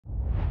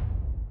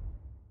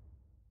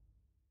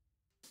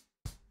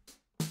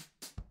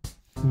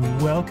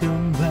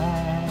Welcome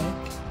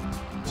back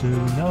to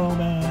No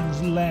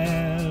Man's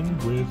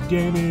Land with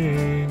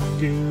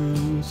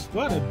GamingGoose.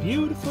 What a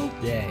beautiful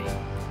day.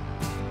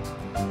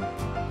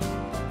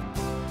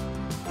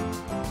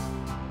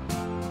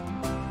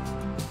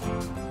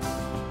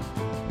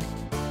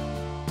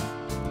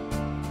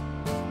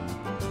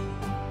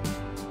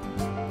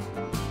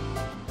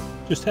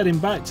 Just heading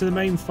back to the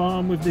main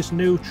farm with this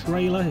new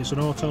trailer. It's an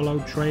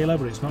auto-load trailer,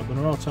 but it's not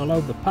going to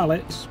auto-load the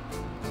pallets.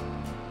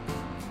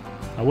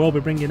 I will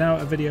be bringing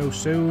out a video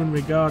soon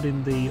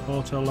regarding the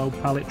auto-load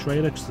pallet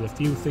trailer because there's a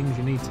few things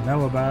you need to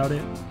know about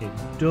it. It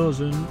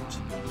doesn't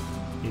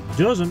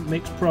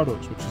mix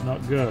products, which is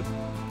not good.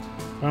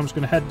 I'm just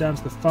going to head down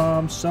to the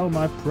farm, sell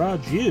my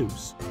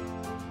produce.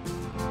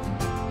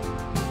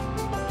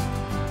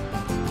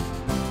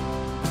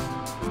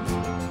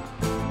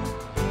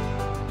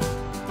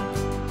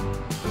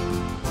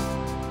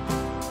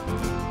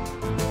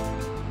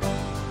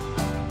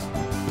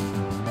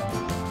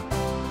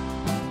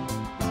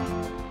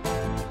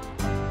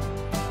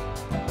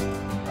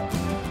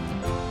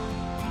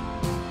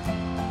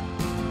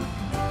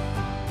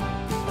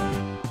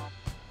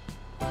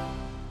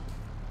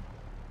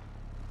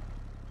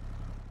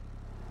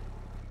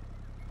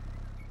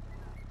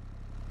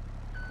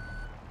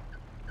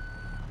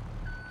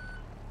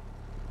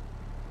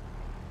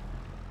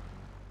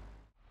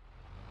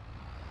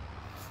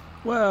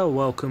 Well,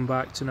 welcome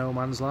back to No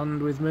Man's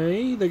Land with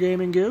me, the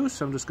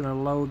GamingGoose. I'm just going to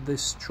load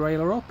this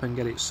trailer up and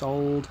get it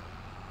sold.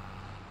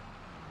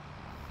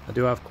 I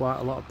do have quite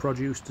a lot of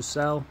produce to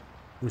sell.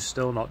 We've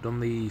still not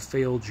done the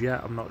fields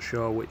yet. I'm not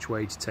sure which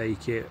way to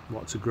take it,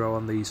 what to grow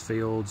on these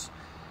fields.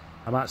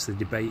 I'm actually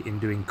debating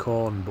doing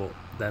corn, but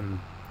then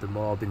the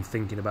more I've been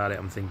thinking about it,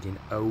 I'm thinking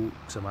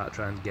oats. I might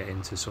try and get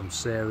into some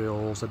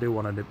cereals. I do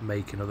want to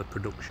make another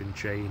production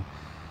chain,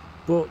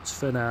 but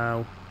for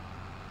now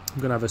I'm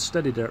going to have a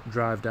steady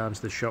drive down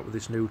to the shop with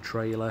this new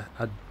trailer.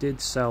 I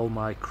did sell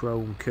my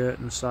chrome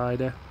curtain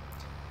cider.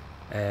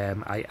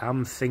 I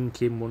am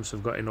thinking once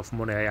I've got enough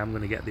money I am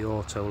going to get the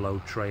auto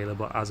load trailer,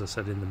 but as I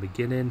said in the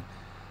beginning,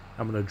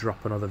 I'm going to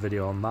drop another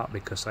video on that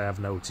because I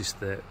have noticed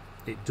that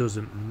it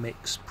doesn't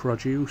mix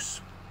produce.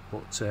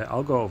 But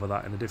I'll go over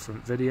that in a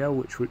different video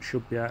which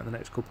should be out in the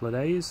next couple of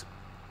days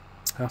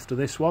after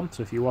this one.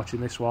 So if you're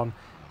watching this one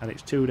and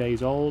it's 2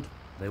 days old,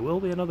 there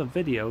will be another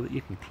video that you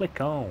can click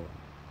on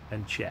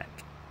and check.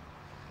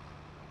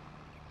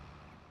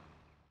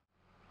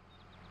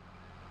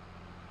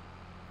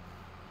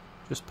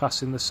 Just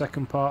passing the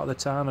second part of the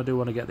town. I do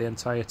want to get the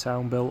entire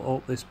town built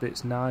up. This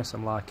bit's nice.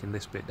 I'm liking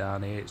this bit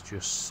down here. It's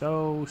just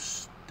so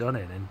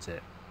stunning, isn't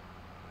it?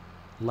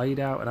 Laid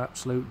out an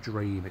absolute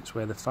dream. It's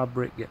where the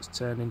fabric gets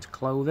turned into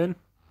clothing.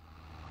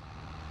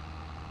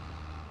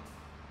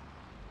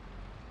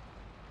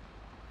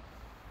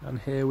 And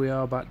here we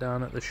are back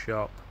down at the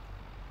shop.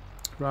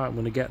 Right, I'm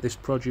going to get this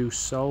produce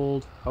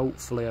sold.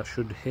 Hopefully I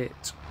should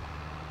hit,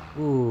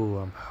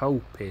 I'm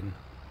hoping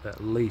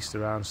at least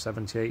around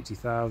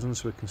 70,000-80,000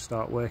 so we can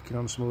start working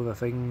on some other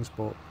things,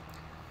 but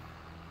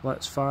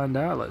let's find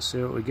out, let's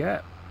see what we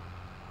get.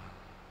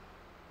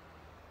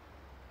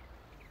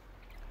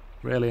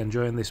 Really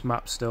enjoying this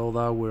map still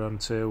though. We're on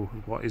to,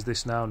 what is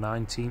this now,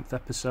 19th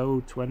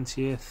episode,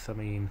 20th, I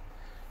mean,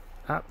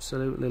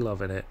 absolutely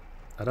loving it.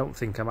 I don't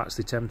think I'm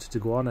actually tempted to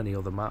go on any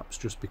other maps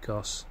just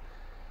because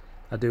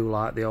I do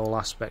like the whole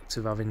aspect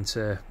of having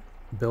to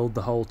build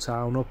the whole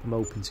town up. I'm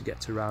hoping to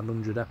get to around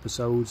 100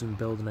 episodes and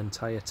build an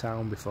entire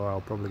town before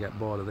I'll probably get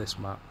bored of this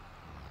map.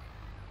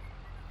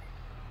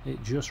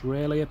 It just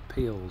really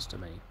appeals to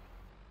me.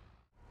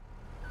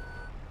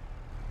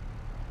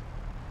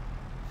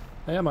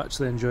 I am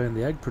actually enjoying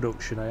the egg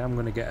production. I am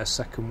going to get a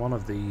second one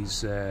of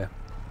these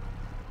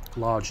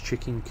large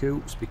chicken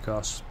coops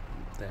because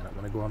they're not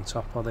going to go on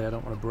top, are they? I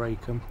don't want to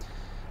break them.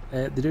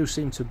 They do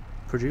seem to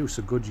produce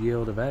a good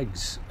yield of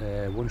eggs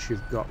once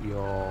you've got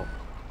your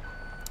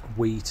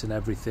wheat and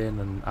everything,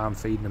 and I'm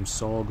feeding them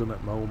sorghum at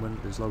the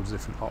moment. There's loads of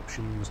different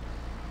options.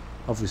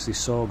 Obviously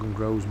sorghum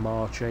grows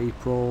March,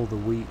 April, the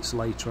wheat's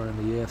later on in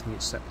the year. I think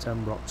it's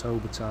September,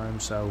 October time,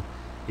 so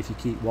if you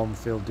keep one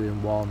field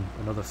doing one,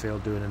 another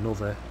field doing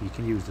another, you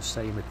can use the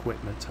same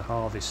equipment to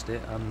harvest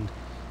it, and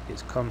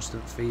it's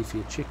constant feed for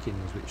your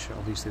chickens, which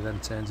obviously then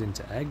turns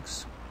into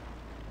eggs,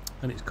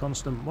 and it's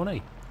constant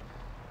money.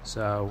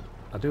 So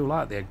I do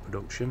like the egg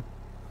production,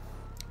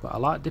 but I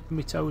like dipping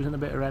my toes in a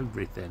bit of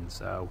everything,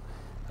 so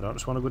I don't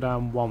just want to go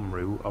down one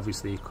route.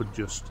 Obviously you could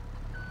just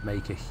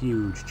make a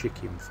huge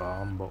chicken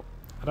farm, but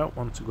I don't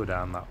want to go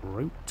down that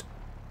route.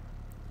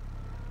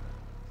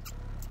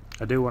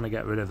 I do want to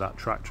get rid of that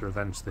tractor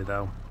eventually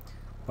though,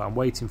 but I'm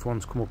waiting for one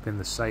to come up in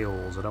the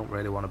sales. I don't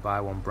really want to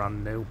buy one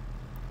brand new.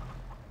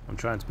 I'm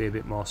trying to be a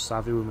bit more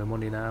savvy with my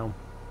money now.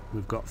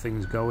 We've got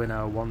things going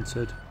how I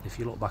wanted. If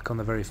you look back on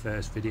the very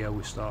first video,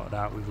 we started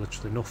out with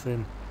literally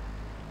nothing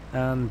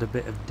and a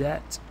bit of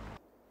debt,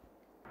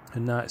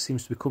 and now it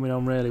seems to be coming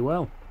on really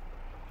well.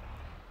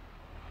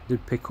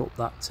 Did pick up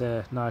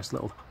that nice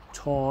little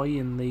toy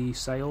in the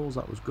sales,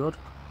 that was good.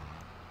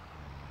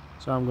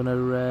 So I'm going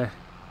to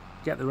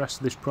get the rest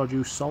of this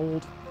produce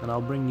sold, and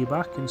I'll bring you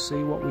back and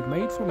see what we've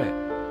made from it.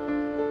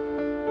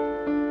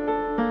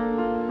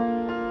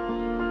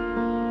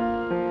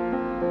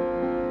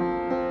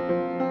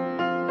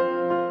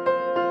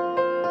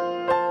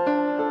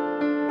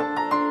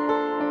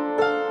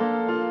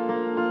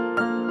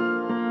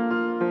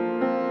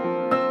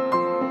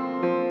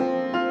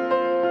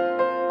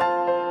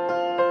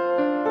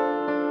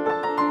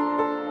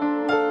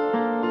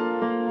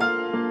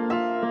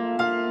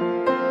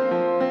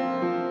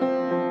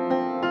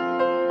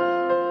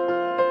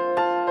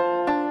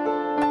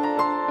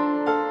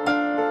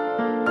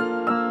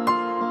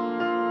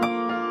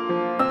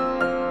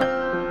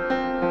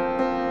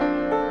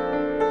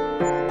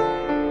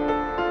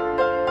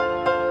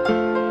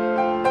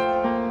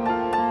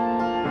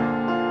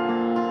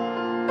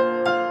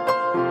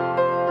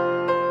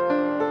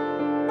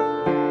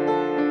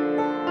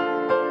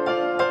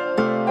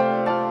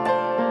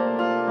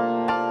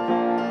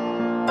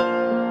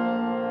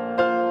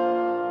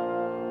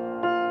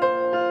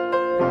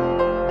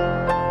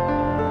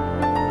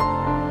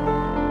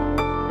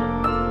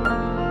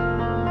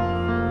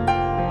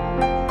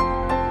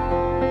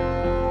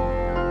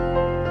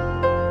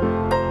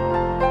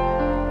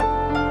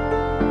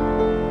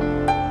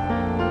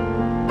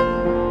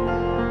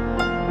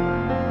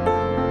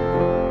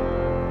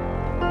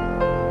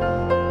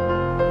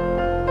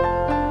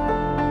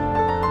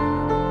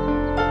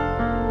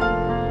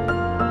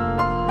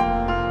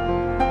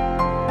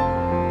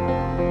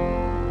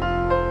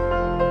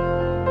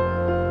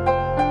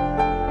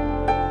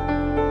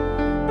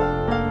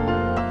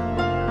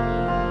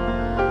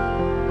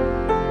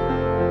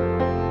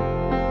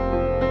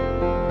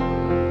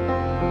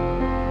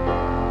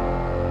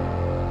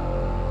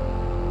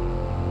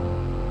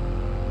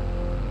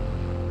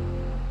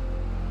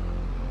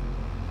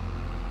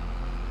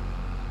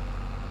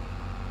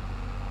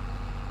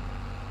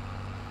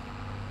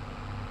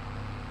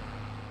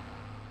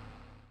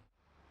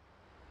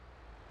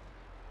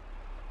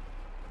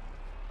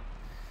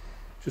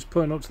 Just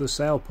putting up to the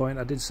sale point,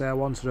 I did say I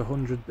wanted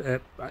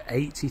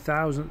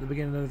 80,000 at the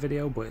beginning of the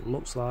video, but it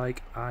looks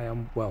like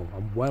I'm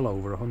well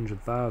over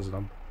 100,000.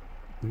 I'm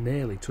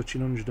nearly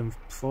touching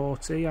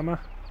 140, am I?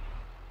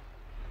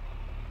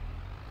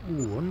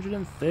 Ooh,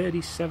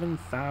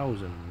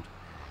 137,000.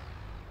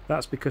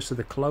 That's because of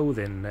the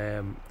clothing.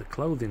 The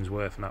clothing's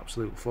worth an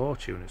absolute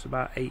fortune. It's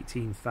about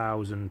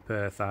 18,000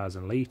 per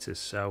 1,000 litres,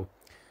 so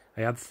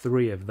I had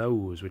 3 of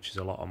those, which is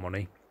a lot of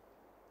money.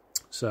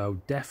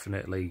 So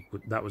definitely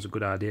that was a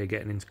good idea,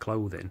 getting into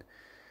clothing.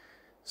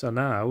 So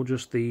now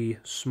just the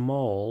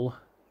small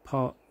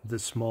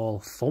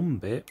thumb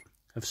bit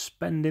of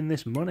spending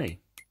this money.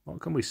 What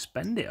can we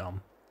spend it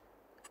on?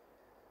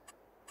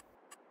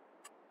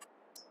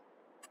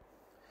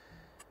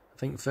 I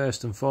think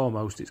first and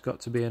foremost it's got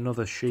to be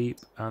another sheep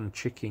and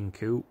chicken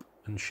coop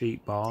and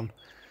sheep barn.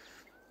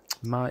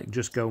 Might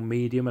just go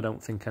medium, I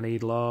don't think I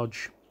need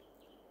large.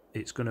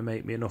 It's going to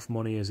make me enough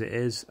money as it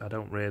is. I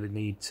don't really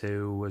need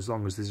to, as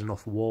long as there's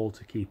enough wool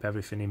to keep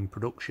everything in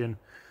production.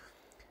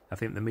 I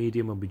think the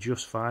medium will be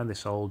just fine.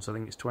 This holds, I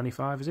think it's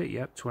 25, is it?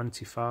 Yep,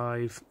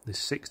 25. There's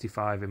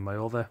 65 in my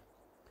other.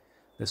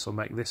 This will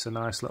make this a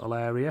nice little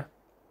area.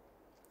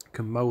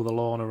 Can mow the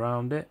lawn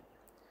around it.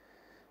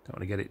 Don't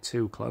want to get it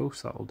too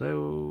close, that'll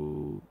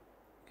do.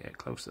 Get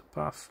close to the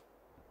path.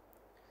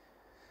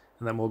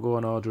 And then we'll go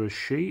and order a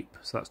sheep.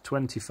 So that's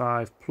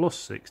 25 plus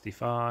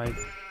 65.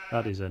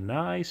 That is a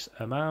nice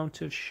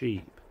amount of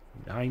sheep.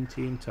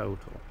 90 in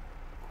total.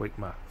 Quick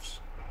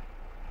maths.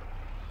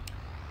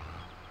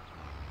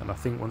 And I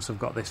think once I've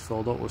got this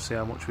filled up, we'll see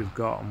how much we've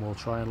got, and we'll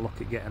try and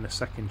look at getting a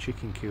second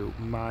chicken coop.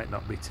 Might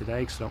not be today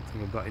because I don't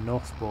think I've got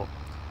enough, but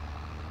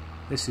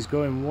this is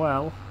going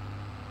well.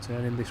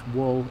 Turning this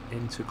wool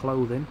into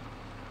clothing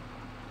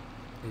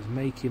is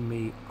making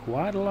me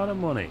quite a lot of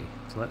money.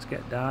 So let's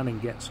get down and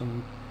get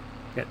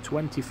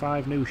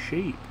 25 new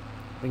sheep.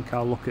 I think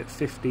I'll look at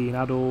 15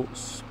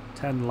 adults,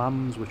 10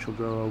 lambs, which will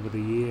grow over the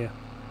year.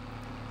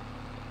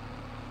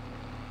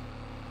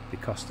 They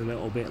cost a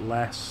little bit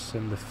less,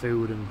 and the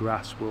food and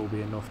grass will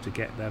be enough to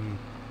get them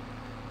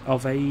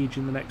of age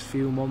in the next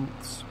few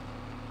months.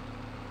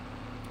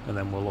 And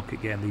then we'll look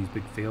at getting these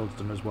big fields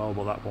done as well,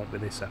 but that won't be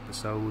this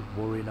episode.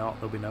 Worry not,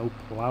 there'll be no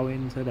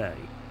ploughing today.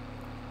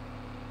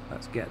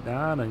 Let's get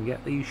down and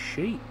get these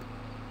sheep.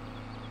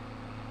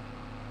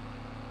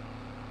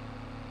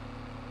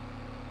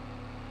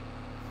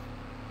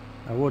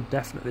 I would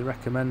definitely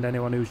recommend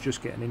anyone who's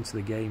just getting into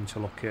the game to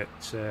look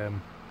at,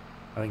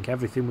 I think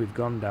everything we've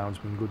gone down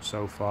has been good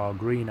so far.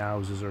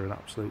 Greenhouses are an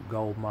absolute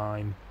gold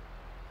mine.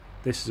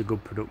 This is a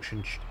good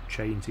production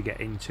chain to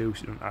get into,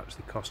 so it doesn't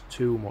actually cost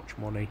too much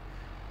money.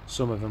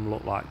 Some of them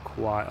look like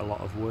quite a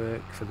lot of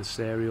work for the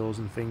cereals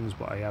and things,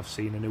 but I have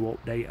seen a new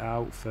update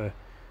out for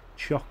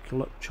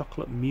chocolate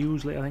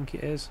muesli, I think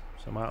it is,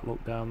 so I might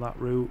look down that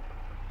route.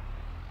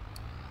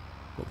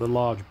 But the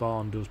large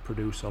barn does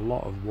produce a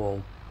lot of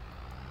wool.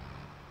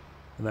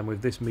 And then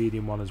with this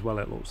medium one as well,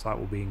 it looks like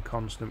we'll be in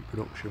constant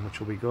production, which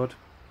will be good.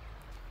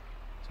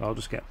 So I'll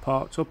just get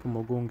parked up and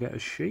we'll go and get a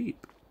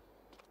sheep.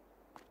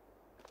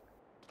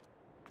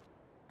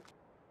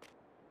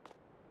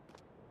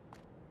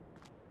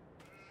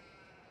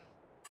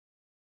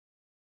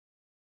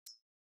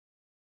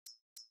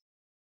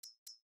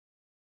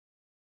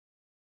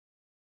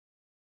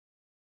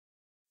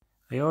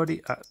 I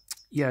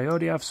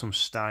already have some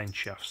Stein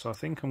shafts, so I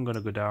think I'm going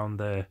to go down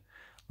the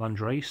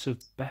Landrace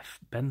of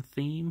Ben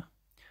theme,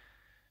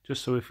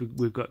 just so if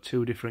we've got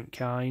two different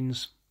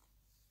kinds.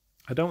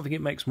 I don't think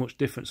it makes much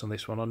difference on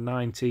this one. On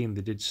 19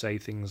 they did say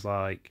things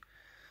like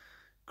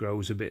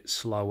grows a bit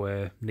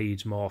slower,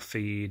 needs more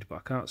feed, but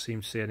I can't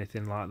seem to see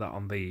anything like that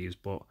on these.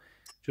 But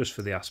just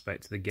for the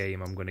aspect of the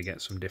game, I'm going to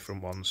get some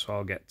different ones. So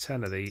I'll get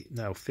 10 of the,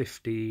 no,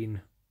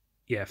 15,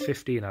 yeah,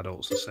 15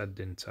 adults I said,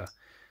 didn't I?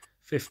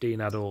 15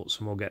 adults,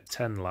 and we'll get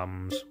 10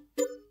 lambs.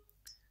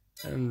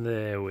 And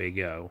there we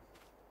go.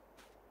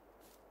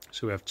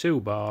 So we have 2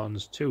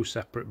 barns, 2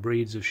 separate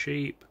breeds of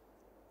sheep,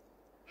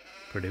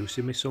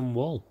 producing me some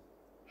wool.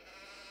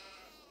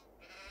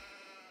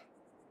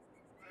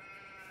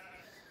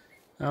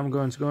 I'm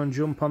going to go and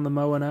jump on the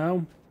mower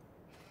now,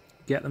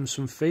 get them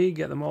some feed,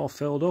 get them all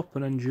filled up,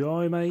 and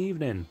enjoy my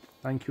evening.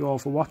 Thank you all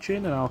for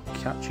watching, and I'll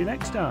catch you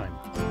next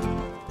time.